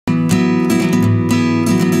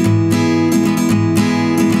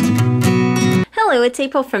Hello, it's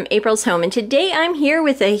April from April's Home, and today I'm here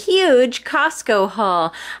with a huge Costco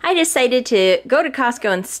haul. I decided to go to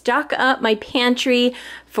Costco and stock up my pantry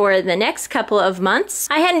for the next couple of months.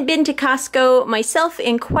 I hadn't been to Costco myself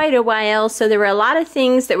in quite a while, so there were a lot of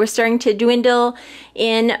things that were starting to dwindle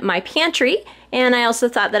in my pantry. And I also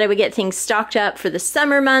thought that I would get things stocked up for the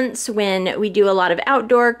summer months when we do a lot of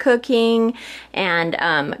outdoor cooking and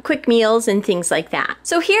quick meals and things like that.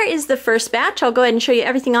 So here is the first batch. I'll go ahead and show you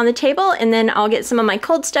everything on the table, and then I'll get some of my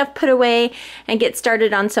cold stuff put away and get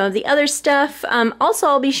started on some of the other stuff. Also,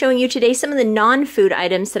 I'll be showing you today some of the non-food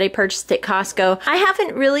items that I purchased at Costco. I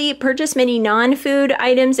haven't really purchased many non-food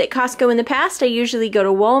items at Costco in the past. I usually go to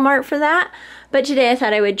Walmart for that. But today I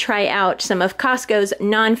thought I would try out some of Costco's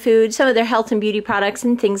non-food, some of their health and beauty products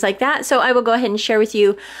and things like that. So I will go ahead and share with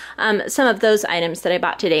you some of those items that I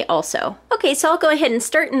bought today also. Okay, so I'll go ahead and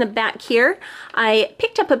start in the back here. I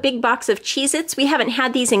picked up a big box of Cheez-Its. We haven't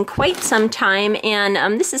had these in quite some time, and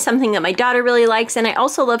this is something that my daughter really likes, and I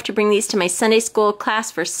also love to bring these to my Sunday school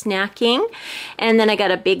class for snacking. And then I got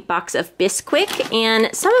a big box of Bisquick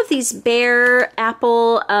and some of these Bear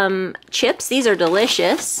apple chips. These are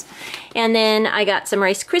delicious. And then I got some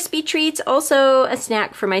Rice Krispie treats, also a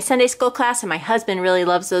snack for my Sunday school class, and my husband really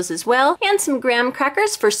loves those as well. And some graham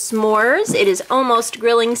crackers for s'mores. It is almost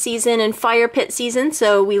grilling season and fire pit season,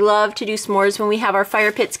 so we love to do s'mores when we have our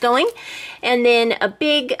fire pits going. And then a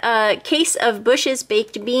big case of Bush's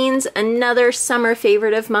baked beans, another summer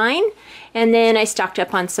favorite of mine. And then I stocked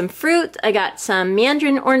up on some fruit. I got some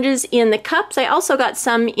mandarin oranges in the cups. I also got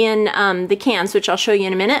some in the cans, which I'll show you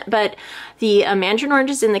in a minute, but the mandarin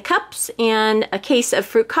oranges in the cups, and a case of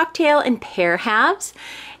fruit cocktail and pear halves,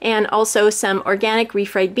 and also some organic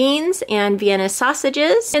refried beans and Vienna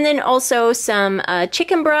sausages, and then also some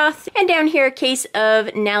chicken broth, and down here a case of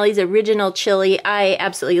Nallie's Original Chili. I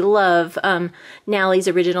absolutely love Nallie's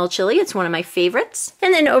Original Chili. It's one of my favorites.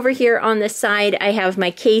 And then over here on the side I have my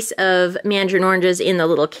case of mandarin oranges in the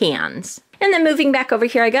little cans. And then moving back over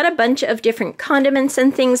here, I got a bunch of different condiments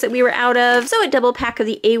and things that we were out of. So a double pack of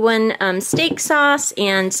the A1 steak sauce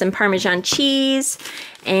and some Parmesan cheese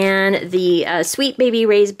and the Sweet Baby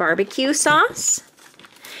Ray's barbecue sauce.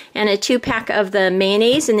 And a 2-pack of the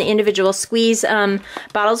mayonnaise in the individual squeeze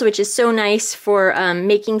bottles, which is so nice for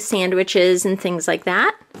making sandwiches and things like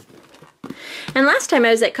that. And last time I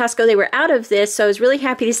was at Costco, they were out of this, so I was really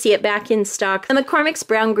happy to see it back in stock. The McCormick's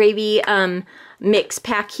Brown Gravy mix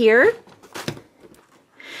pack here.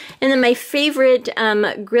 And then my favorite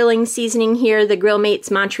grilling seasoning here, the Grill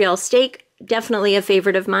Mates Montreal Steak, definitely a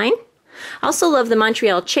favorite of mine. I also love the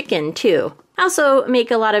Montreal Chicken too. I also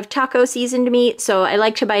make a lot of taco seasoned meat, so I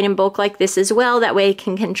like to buy it in bulk like this as well. That way I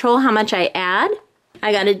can control how much I add.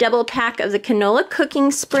 I got a double pack of the canola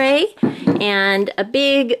cooking spray and a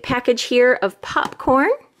big package here of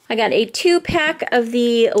popcorn. I got a 2-pack of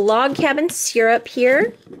the Log Cabin syrup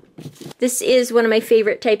here. This is one of my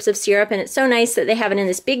favorite types of syrup, and it's so nice that they have it in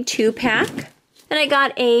this big 2-pack. Then I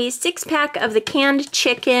got a 6-pack of the canned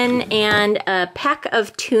chicken and a pack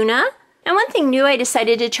of tuna. And one thing new I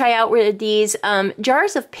decided to try out were these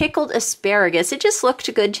jars of pickled asparagus. It just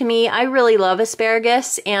looked good to me. I really love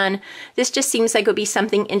asparagus, and this just seems like it would be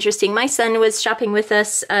something interesting. My son was shopping with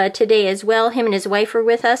us today as well. Him and his wife were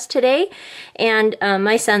with us today, and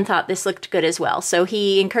my son thought this looked good as well. So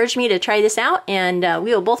he encouraged me to try this out, and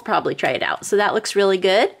we will both probably try it out. So that looks really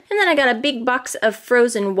good. And then I got a big box of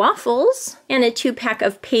frozen waffles and a 2-pack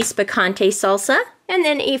of paste picante salsa. And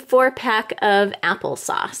then a 4-pack of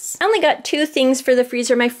applesauce. I only got 2 things for the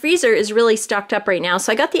freezer. My freezer is really stocked up right now.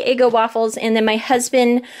 So I got the Eggo waffles, and then my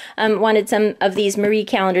husband wanted some of these Marie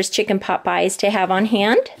Callender's chicken pot pies to have on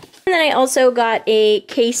hand. And then I also got a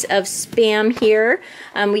case of Spam here.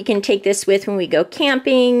 We can take this with when we go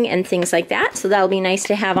camping and things like that. So that'll be nice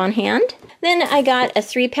to have on hand. Then I got a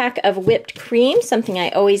 3-pack of whipped cream, something I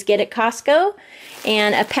always get at Costco,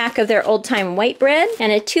 and a pack of their Old Time white bread,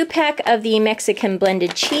 and a 2-pack of the Mexican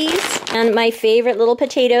blended cheese, and my favorite little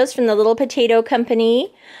potatoes from the Little Potato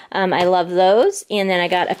Company. I love those. And then I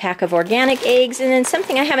got a pack of organic eggs, and then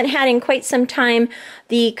something I haven't had in quite some time,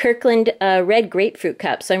 the Kirkland red grapefruit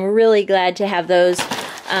cups. So I'm really glad to have those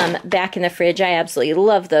back in the fridge. I absolutely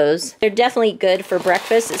love those. They're definitely good for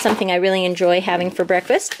breakfast. It's something I really enjoy having for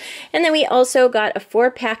breakfast. And then we also got a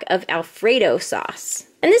 4-pack of Alfredo sauce.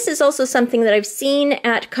 And this is also something that I've seen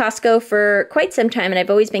at Costco for quite some time, and I've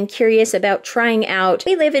always been curious about trying out.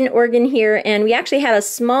 We live in Oregon here, and we actually had a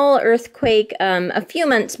small earthquake a few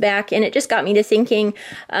months back, and it just got me to thinking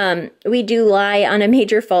we do lie on a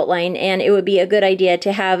major fault line, and it would be a good idea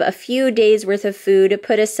to have a few days worth of food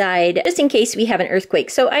put aside just in case we have an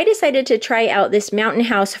earthquake. So I decided to try out this Mountain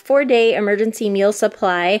House 4-day emergency meal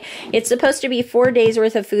supply. It's supposed to be 4 days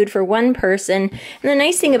worth of food for one person, and the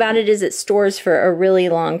nice thing about it is it stores for a really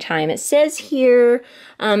long time. It says here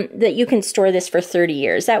that you can store this for 30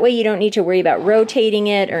 years. That way you don't need to worry about rotating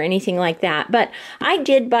it or anything like that. But I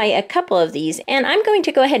did buy a couple of these, and I'm going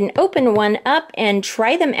to go ahead and open one up and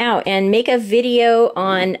try them out and make a video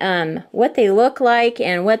on what they look like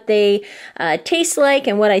and what they taste like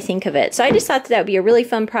and what I think of it. So I just thought that would be a really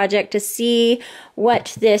fun project to see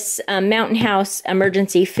what this Mountain House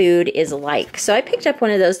emergency food is like. So I picked up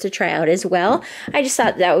one of those to try out as well. I just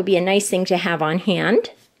thought that would be a nice thing to have on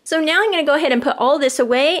hand. So now I'm going to go ahead and put all this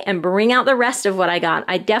away and bring out the rest of what I got.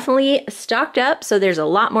 I definitely stocked up, so there's a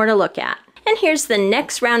lot more to look at. And here's the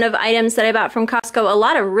next round of items that I bought from Costco. A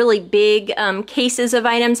lot of really big cases of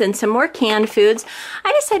items and some more canned foods.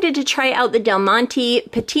 I decided to try out the Del Monte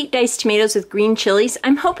Petite Diced Tomatoes with green chilies.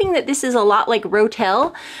 I'm hoping that this is a lot like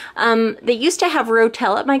Rotel. They used to have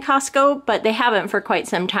Rotel at my Costco, but they haven't for quite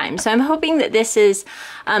some time. So I'm hoping that this is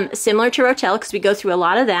similar to Rotel because we go through a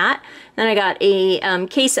lot of that. Then I got a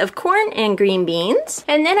case of corn and green beans.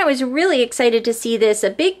 And then I was really excited to see this, a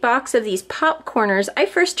big box of these popcorners. I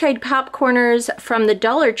first tried popcorners from the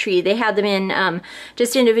Dollar Tree. They had them in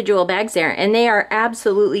just individual bags there, and they are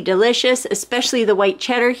absolutely delicious, especially the white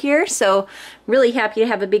cheddar here. So really happy to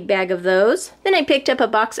have a big bag of those. Then I picked up a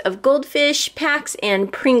box of Goldfish packs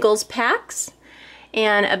and Pringles packs,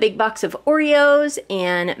 and a big box of Oreos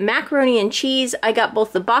and macaroni and cheese. I got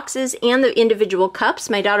both the boxes and the individual cups.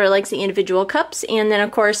 My daughter likes the individual cups, and then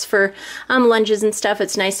of course for lunches and stuff,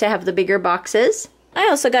 it's nice to have the bigger boxes. I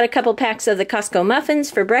also got a couple packs of the Costco muffins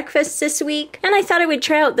for breakfast this week, and I thought I would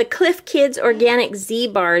try out the Cliff Kids Organic Z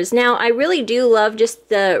Bars. Now, I really do love just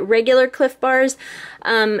the regular Cliff Bars.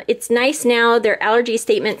 It's nice now, their allergy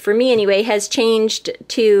statement, for me anyway, has changed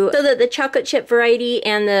to so that the chocolate chip variety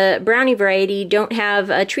and the brownie variety don't have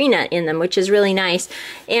a tree nut in them, which is really nice.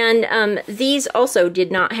 And these also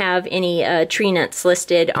did not have any tree nuts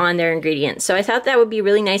listed on their ingredients. So I thought that would be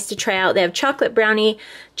really nice to try out. They have chocolate brownie,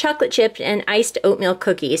 chocolate chip, and iced oatmeal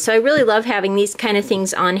cookies. So I really love having these kind of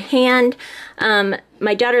things on hand.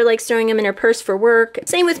 My daughter likes throwing them in her purse for work.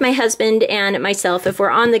 Same with my husband and myself. If we're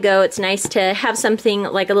on the go, it's nice to have something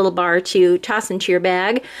like a little bar to toss into your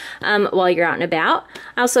bag while you're out and about.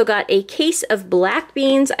 I also got a case of black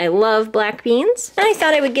beans. I love black beans. And I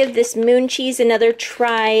thought I would give this moon cheese another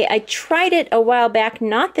try. I tried it a while back,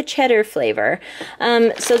 not the cheddar flavor.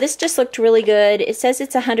 So this just looked really good. It says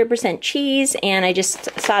it's 100% cheese, and I just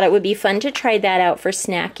thought it would be fun to try that out for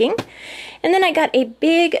snacking. And then I got a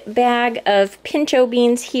big bag of pinto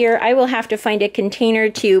beans here. I will have to find a container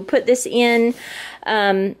to put this in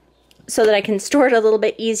so that I can store it a little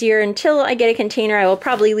bit easier. Until I get a container, I will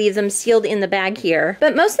probably leave them sealed in the bag here.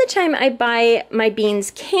 But most of the time I buy my beans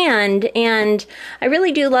canned, and I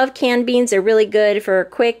really do love canned beans. They're really good for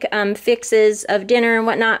quick fixes of dinner and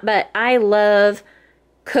whatnot, but I love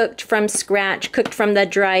cooked from scratch, cooked from the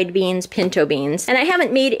dried beans, pinto beans. And I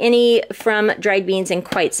haven't made any from dried beans in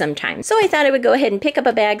quite some time. So I thought I would go ahead and pick up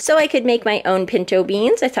a bag so I could make my own pinto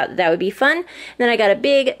beans. I thought that would be fun. And then I got a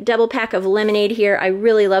big double pack of lemonade here. I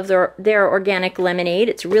really love their organic lemonade.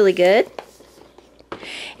 It's really good.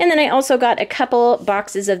 And then I also got a couple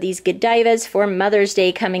boxes of these Godivas for Mother's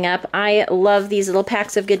Day coming up. I love these little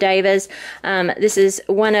packs of Godivas. This is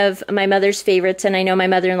one of my mother's favorites, and I know my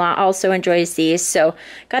mother-in-law also enjoys these. So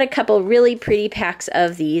got a couple really pretty packs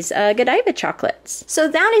of these Godiva chocolates. So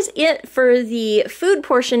that is it for the food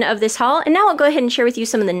portion of this haul. And now I'll go ahead and share with you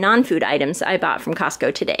some of the non-food items I bought from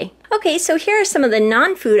Costco today. Okay, so here are some of the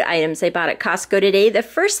non-food items I bought at Costco today. The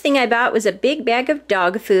first thing I bought was a big bag of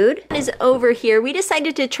dog food. It is over here. We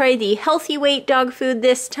decided to try the healthy weight dog food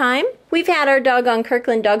this time. We've had our dog on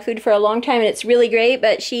Kirkland dog food for a long time, and it's really great,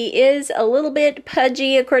 but she is a little bit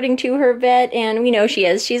pudgy according to her vet, and we know she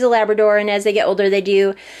is. She's a Labrador, and as they get older, they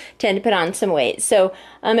do tend to put on some weight. So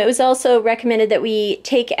it was also recommended that we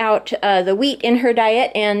take out the wheat in her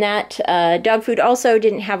diet, and that dog food also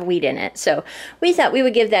didn't have wheat in it. So we thought we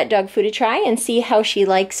would give that dog food a try and see how she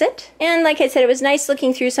likes it. And like I said, it was nice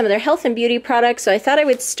looking through some of their health and beauty products, so I thought I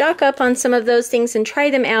would stock up on some of those things and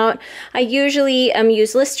try them out. I usually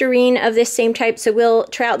use Listerine of this same type, so we'll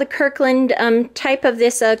try out the Kirkland type of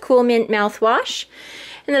this Cool Mint mouthwash.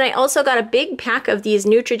 And And then I also got a big pack of these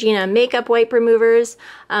Neutrogena makeup wipe removers.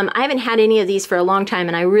 I haven't had any of these for a long time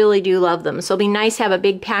and I really do love them. So it'll be nice to have a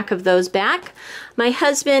big pack of those back. My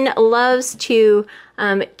husband loves to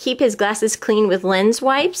keep his glasses clean with lens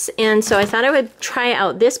wipes, and so I thought I would try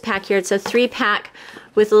out this pack here. It's a 3-pack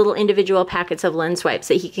with little individual packets of lens wipes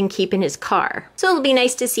that he can keep in his car. So it'll be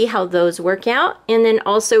nice to see how those work out. And then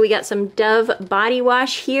also we got some Dove body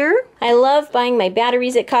wash here. I love buying my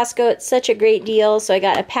batteries at Costco. It's such a great deal. So I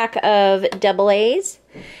got a pack of AA's.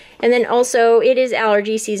 And then also, it is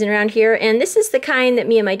allergy season around here, and this is the kind that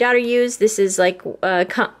me and my daughter use. This is like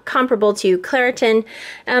comparable to Claritin.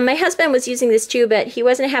 My husband was using this too, but he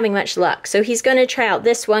wasn't having much luck. So he's going to try out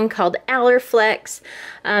this one called Allerflex.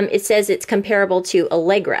 It says it's comparable to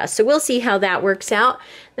Allegra. So we'll see how that works out.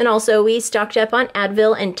 Then also we stocked up on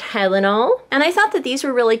Advil and Tylenol. And I thought that these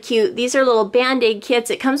were really cute. These are little Band-Aid kits.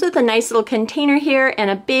 It comes with a nice little container here and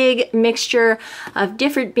a big mixture of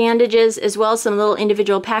different bandages, as well as some little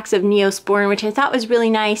individual packs of Neosporin, which I thought was really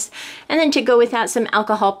nice. And then to go with that, some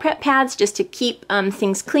alcohol prep pads just to keep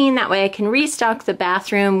things clean. That way I can restock the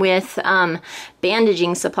bathroom with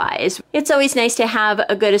bandaging supplies. It's always nice to have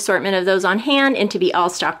a good assortment of those on hand and to be all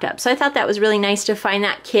stocked up. So I thought that was really nice to find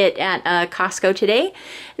that kit at Costco today.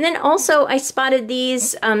 And then also I spotted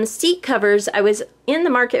these seat covers. I was in the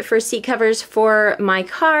market for seat covers for my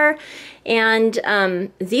car,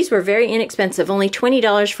 and these were very inexpensive, only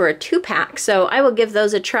 $20 for a 2-pack, so I will give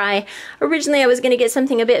those a try. Originally I was going to get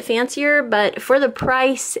something a bit fancier, but for the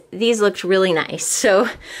price these looked really nice, so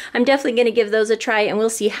I'm definitely going to give those a try and we'll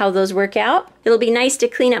see how those work out. It'll be nice to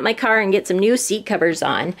clean up my car and get some new seat covers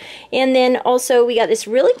on. And then also we got this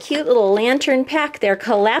really cute little lantern pack. They're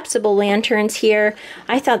collapsible lanterns here.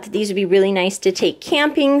 I thought that these would be really nice to take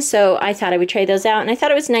camping, so I thought I would try those out, and I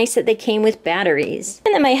thought it was nice that they came with batteries.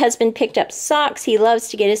 And then my husband picked up socks. He loves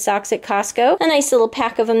to get his socks at Costco. A nice little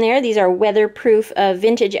pack of them there. These are weatherproof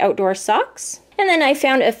vintage outdoor socks. And then I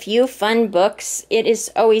found a few fun books. It is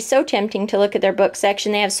always so tempting to look at their book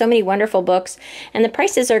section. They have so many wonderful books, and the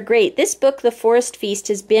prices are great. This book, The Forest Feast,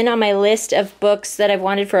 has been on my list of books that I've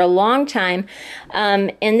wanted for a long time,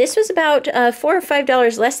 and this was about $4 or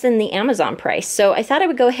 $5 less than the Amazon price, so I thought I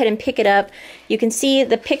would go ahead and pick it up. You can see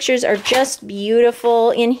the pictures are just beautiful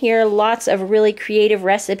in here, lots of really creative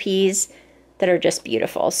recipes that are just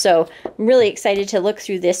beautiful. So I'm really excited to look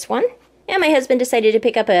through this one. And my husband decided to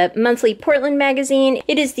pick up a monthly Portland magazine.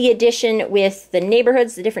 It is the edition with the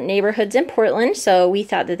neighborhoods, the different neighborhoods in Portland, so we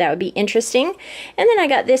thought that that would be interesting. And then I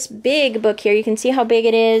got this big book here. You can see how big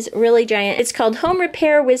it is, really giant. It's called Home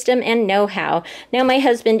Repair, Wisdom, and Know-How. Now my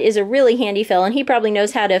husband is a really handy fellow, and he probably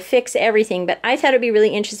knows how to fix everything, but I thought it would be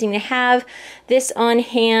really interesting to have this on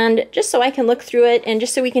hand just so I can look through it and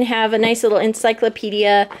just so we can have a nice little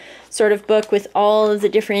encyclopedia sort of book with all of the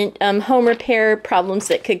different home repair problems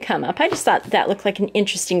that could come up. I just thought that looked like an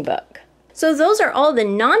interesting book. So those are all the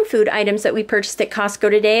non-food items that we purchased at Costco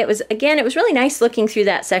today. It was really nice looking through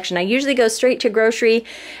that section. I usually go straight to grocery,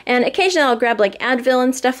 and occasionally I'll grab like Advil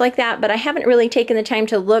and stuff like that, but I haven't really taken the time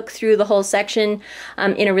to look through the whole section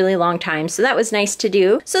in a really long time, so that was nice to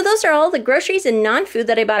do. So those are all the groceries and non-food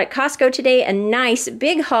that I bought at Costco today, a nice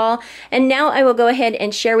big haul, and now I will go ahead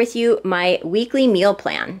and share with you my weekly meal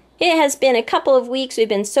plan. It has been a couple of weeks. We've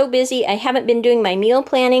been so busy. I haven't been doing my meal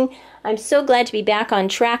planning. I'm so glad to be back on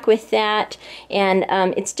track with that, and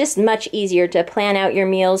it's just much easier to plan out your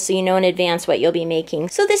meals so you know in advance what you'll be making.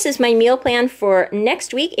 So this is my meal plan for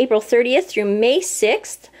next week, April 30th through May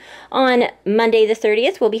 6th. On Monday the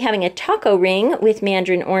 30th, we'll be having a taco ring with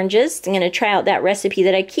mandarin oranges. I'm going to try out that recipe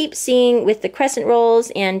that I keep seeing with the crescent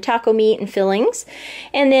rolls and taco meat and fillings.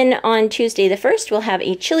 And then on Tuesday the 1st, we'll have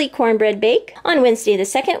a chili cornbread bake. On Wednesday the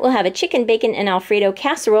 2nd, we'll have a chicken, bacon, and Alfredo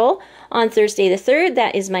casserole. On Thursday the 3rd,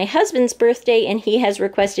 that is my husband's birthday, and he has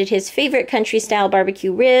requested his favorite country-style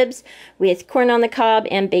barbecue ribs with corn on the cob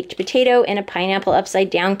and baked potato and a pineapple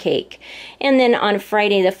upside-down cake. And then on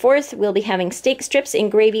Friday the 4th, we'll be having steak strips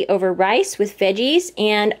and gravy over rice with veggies.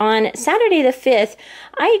 And on Saturday the 5th,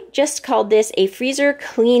 I just called this a freezer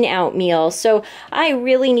clean-out meal. So I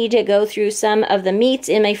really need to go through some of the meats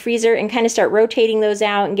in my freezer and kind of start rotating those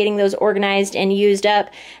out and getting those organized and used up.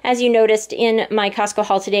 As you noticed in my Costco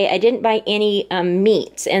haul today, I didn't buy any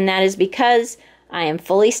meats, and that is because I am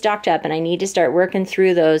fully stocked up and I need to start working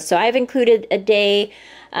through those. So I've included a day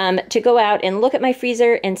to go out and look at my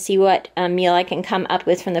freezer and see what meal I can come up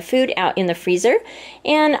with from the food out in the freezer.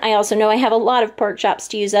 And I also know I have a lot of pork chops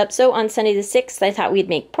to use up, so on Sunday the 6th, I thought we'd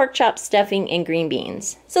make pork chops, stuffing, and green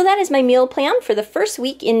beans. So that is my meal plan for the first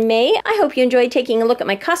week in May. I hope you enjoyed taking a look at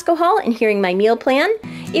my Costco haul and hearing my meal plan.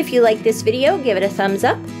 If you like this video, give it a thumbs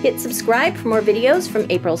up, hit subscribe for more videos from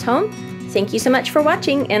April's Home. Thank you so much for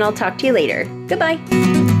watching, and I'll talk to you later.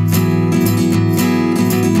 Goodbye.